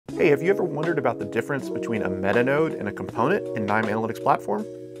Hey, have you ever wondered about the difference between a metanode and a component in KNIME Analytics platform?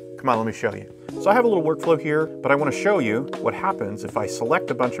 Come on, let me show you. So I have a little workflow here, but I want to show you what happens if I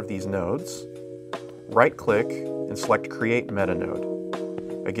select a bunch of these nodes, right-click, and select Create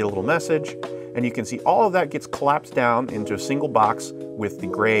Metanode. I get a little message, and you can see all of that gets collapsed down into a single box with the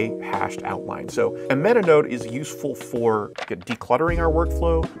gray hashed outline. So a metanode is useful for decluttering our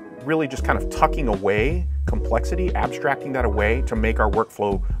workflow, really just kind of tucking away complexity, abstracting that away to make our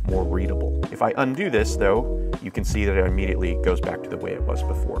workflow more readable. If I undo this though, you can see that it immediately goes back to the way it was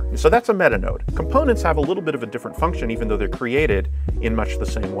before. So that's a metanode. Components have a little bit of a different function even though they're created in much the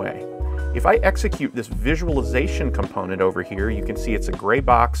same way. If I execute this visualization component over here, you can see it's a gray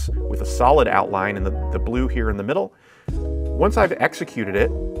box with a solid outline and the blue here in the middle. Once I've executed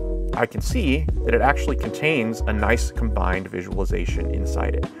it, I can see that it actually contains a nice combined visualization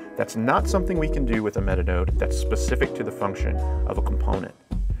inside it. That's not something we can do with a metanode. That's specific to the function of a component.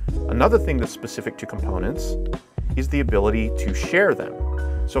 Another thing that's specific to components is the ability to share them.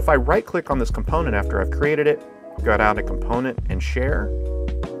 So if I right-click on this component after I've created it, go down to Component and Share,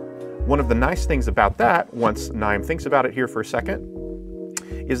 one of the nice things about that, once KNIME thinks about it here for a second,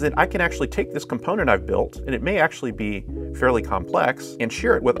 is that I can actually take this component I've built, and it may actually be fairly complex, and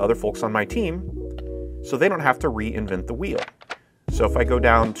share it with other folks on my team so they don't have to reinvent the wheel. So if I go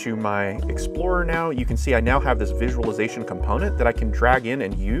down to my Explorer now, you can see I now have this visualization component that I can drag in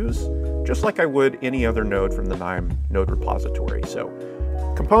and use just like I would any other node from the KNIME node repository. So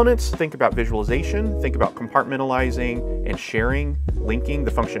components, think about visualization, think about compartmentalizing and sharing, linking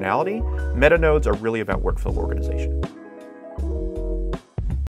the functionality. Metanodes are really about workflow organization.